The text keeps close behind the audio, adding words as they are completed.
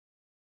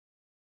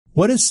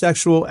What is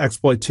sexual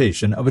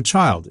exploitation of a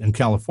child in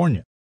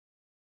California?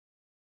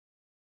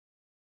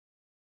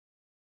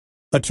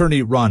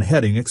 Attorney Ron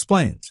Hedding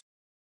explains.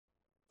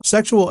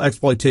 Sexual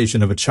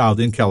exploitation of a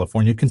child in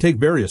California can take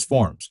various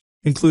forms,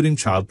 including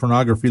child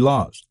pornography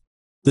laws.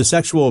 The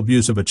sexual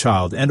abuse of a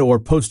child and/or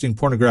posting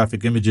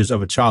pornographic images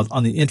of a child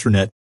on the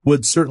internet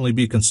would certainly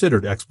be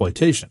considered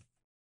exploitation.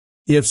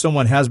 If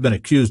someone has been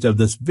accused of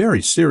this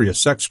very serious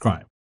sex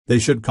crime, they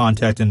should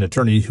contact an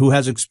attorney who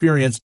has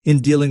experience in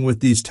dealing with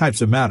these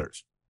types of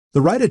matters.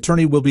 The right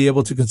attorney will be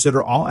able to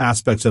consider all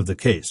aspects of the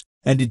case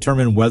and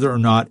determine whether or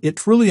not it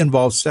truly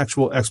involves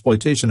sexual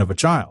exploitation of a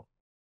child.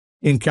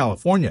 In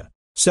California,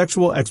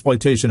 sexual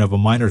exploitation of a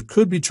minor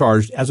could be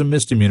charged as a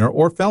misdemeanor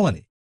or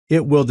felony.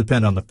 It will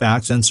depend on the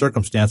facts and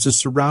circumstances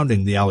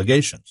surrounding the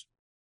allegations.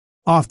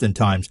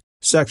 Oftentimes,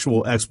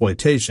 sexual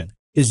exploitation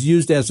is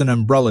used as an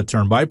umbrella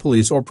term by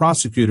police or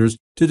prosecutors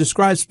to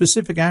describe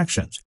specific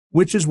actions,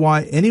 which is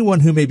why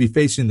anyone who may be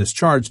facing this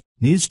charge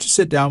needs to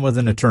sit down with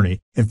an attorney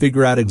and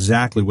figure out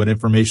exactly what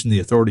information the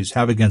authorities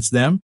have against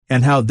them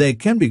and how they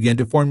can begin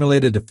to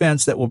formulate a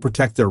defense that will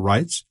protect their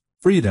rights,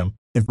 freedom,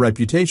 and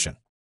reputation.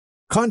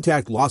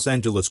 Contact Los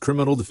Angeles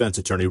criminal defense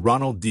attorney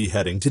Ronald D.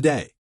 Hedding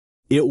today.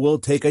 It will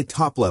take a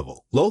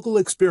top-level, local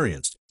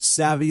experienced,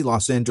 savvy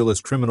Los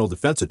Angeles criminal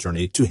defense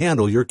attorney to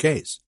handle your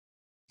case.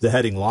 The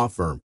Hedding Law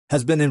Firm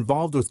has been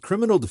involved with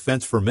criminal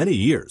defense for many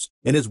years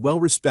and is well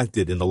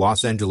respected in the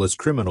Los Angeles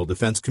criminal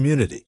defense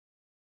community.